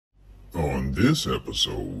On this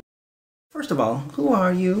episode... First of all, who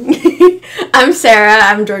are you? I'm Sarah.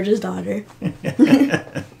 I'm George's daughter.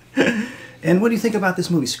 And what do you think about this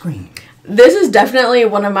movie, Scream? This is definitely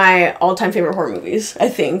one of my all-time favorite horror movies, I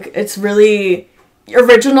think. It's really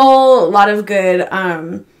original. A lot of good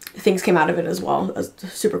things came out of it as well. It was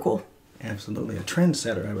super cool. Absolutely. A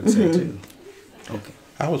trendsetter, I would say, too. Okay.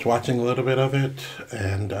 I was watching a little bit of it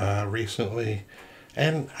and recently,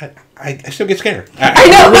 and I still get scared. I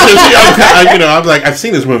know. You know, I'm like, I've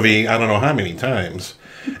seen this movie I don't know how many times,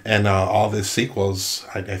 and all the sequels.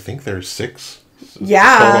 I think there's 6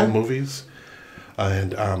 total movies,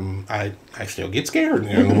 and I still get scared,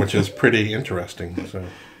 you know, which is pretty interesting. So,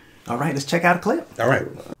 all right, let's check out a clip. All right.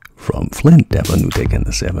 From Flint Avenue taking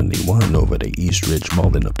the 71 over to East Ridge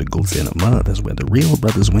Mall and up to Gold Cinema, that's where the real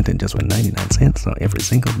brothers went and just for 99 cents on every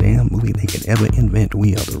single damn movie they could ever invent.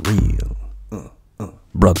 We are the real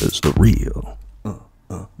brothers, the real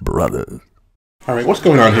brothers. All right, what's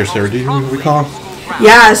going on here, Sarah? Do you recall?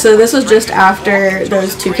 Yeah, so this was just after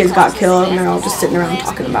those 2 kids got killed, and they're all just sitting around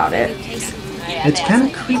talking about it. It's kind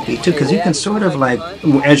of creepy, too, because you can sort of, like,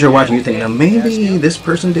 as you're watching, you think, now, maybe this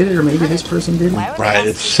person did it, or maybe this person didn't. Right,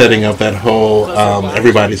 it's setting up that whole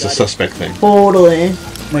everybody's a suspect thing. Totally.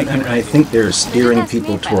 Like, I think they're steering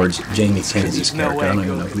people towards Jamie Kennedy's character. I don't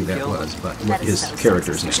even know who that was, but what his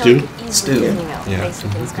character's name. Stu? Yeah. Because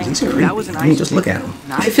he's creepy. I mean, just look at him.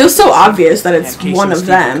 It feels so obvious that it's one of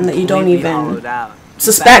them that you don't even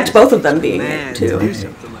suspect both of them being it, too.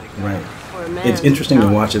 Right. It's interesting to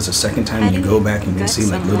watch this a second time and you go back and you see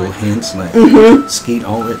like little hints like Skeet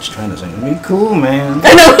Ulrich trying to say, "Be cool, man."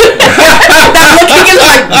 I know. That look is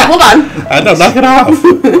like, hold on. I know, knock it off.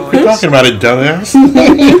 What are you talking about, it dumbass?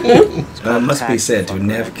 It must be said to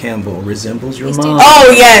Nev Campbell resembles your mom.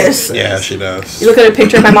 Oh, yes. Yeah, she does. You look at a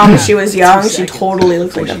picture of my mom when she was young, she totally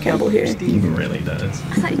looks like Nev Campbell here. He really does.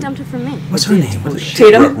 I thought you dumped her for me. What's her name?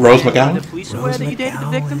 Tatum? Rose McGowan? Rose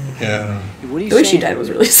McGowan. Yeah. The way she died was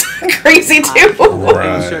really crazy, too.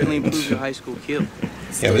 Right. Certainly improved your high school kill.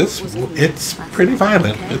 Yeah, it's pretty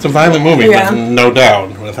violent. It's a violent movie, but no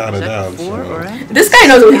doubt, without a doubt. So. This guy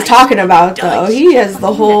knows what he's talking about, though. He has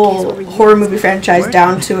the whole horror movie franchise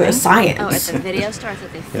down to a science. Oh, at the video store, I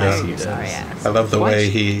thought they fired your sorry ass. I love the way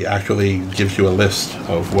he actually gives you a list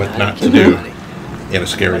of what not to do in a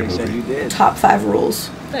scary movie. Top 5 rules.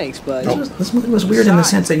 Thanks, bud. This movie was weird in the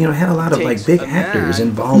sense that, you know, it had a lot of like big actors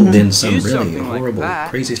involved in some really horrible,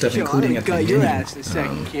 crazy stuff, including at the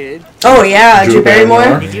beginning. Oh yeah, Drew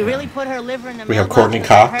Barrymore. Did you really put her liver in the We have Courtney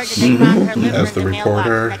Cox as the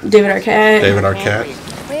reporter. David Arquette. David Arquette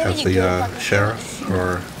as the sheriff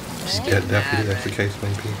or deputy, as the case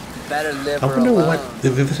may be. I wonder what.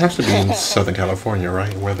 This has to be in Southern California,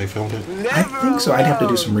 right, where they filmed it? I think so. I'd have to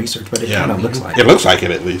do some research, but it kind of looks like it. It looks like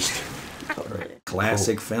it, at least.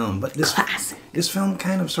 Classic film, but this film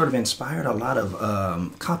kind of sort of inspired a lot of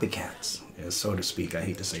copycats, so to speak. I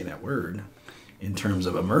hate to say that word in terms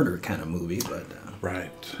of a murder kind of movie, but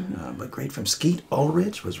but great from Skeet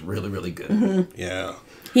Ulrich was really good. Yeah.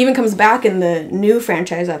 He even comes back in the new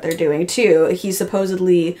franchise that they're doing too. He's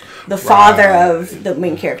supposedly the father of the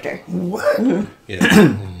main character. What? Yeah.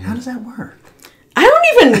 How does that work? I don't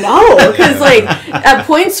even know, because like at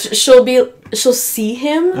points she'll see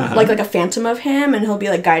him like a phantom of him, and he'll be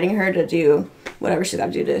like guiding her to do whatever she's got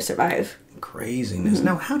to do to survive. Craziness.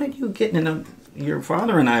 Now, how did you get into? Your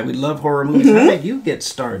father and I, we love horror movies. How did you get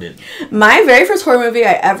started? My very first horror movie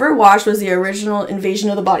I ever watched was the original Invasion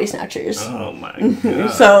of the Body Snatchers. Oh my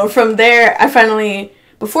god! So from there, I finally,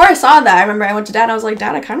 before I saw that, I remember I went to Dad and I was like,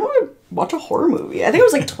 Dad, I kind of want to watch a horror movie. I think it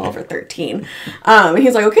was like 12 or 13. And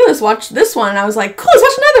he's like, okay, let's watch this one. And I was like, cool, let's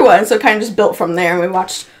watch another one. So it kind of just built from there, and we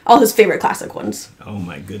watched all his favorite classic ones. Oh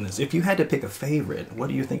my goodness. If you had to pick a favorite, what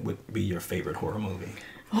do you think would be your favorite horror movie?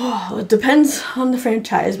 Oh, it depends on the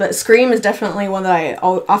franchise, but Scream is definitely one that I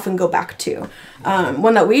often go back to.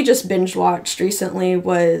 One that we just binge watched recently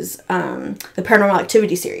was the Paranormal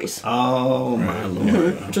Activity series. Oh my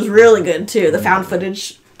lord. Which was really good too. The found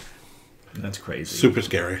footage. That's crazy. Super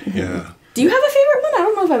scary, yeah. Do you have a favorite one? I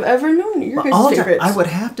don't know if I've ever known your guys' favorites. I would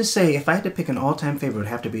have to say, if I had to pick an all-time favorite, it would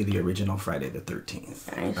have to be the original Friday the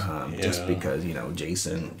 13th. Nice. Just because, you know,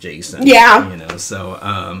 Jason. Yeah. You know, so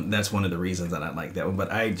that's one of the reasons that I like that one. But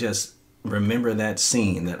I just remember that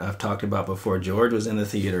scene that I've talked about before. George was in the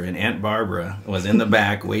theater and Aunt Barbara was in the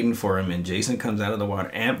back waiting for him, and Jason comes out of the water.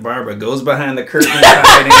 Aunt Barbara goes behind the curtain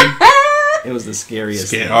hiding. It was the scariest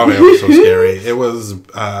thing. Oh, man, it was so scary. It was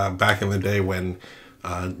back in the day when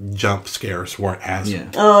jump scares weren't as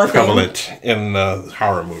Oh, prevalent in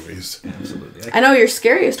horror movies. Absolutely. I know your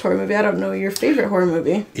scariest horror movie. I don't know your favorite horror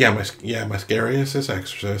movie. My scariest is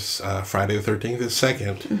Exorcist. Friday the 13th is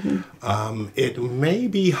second. It may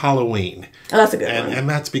be Halloween. Oh, that's a good one. And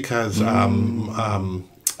that's because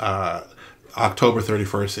October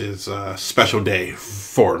 31st is a special day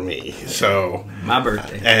for me. So my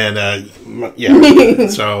birthday. And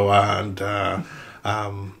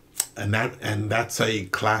and that's a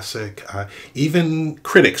classic. Even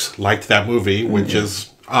critics liked that movie, which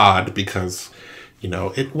is odd because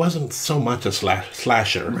it wasn't so much a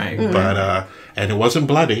slasher, right? But and it wasn't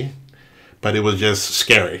bloody, but it was just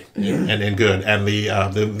scary and good, and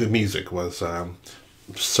the music was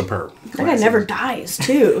superb. That guy never dies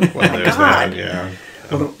too. Well, my God.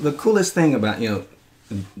 Well, the coolest thing about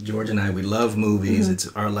George and I, we love movies. It's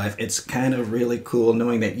our life. It's kind of really cool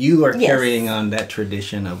knowing that you are carrying on that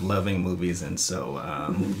tradition of loving movies, and so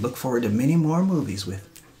look forward to many more movies with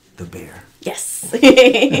the bear. Yes.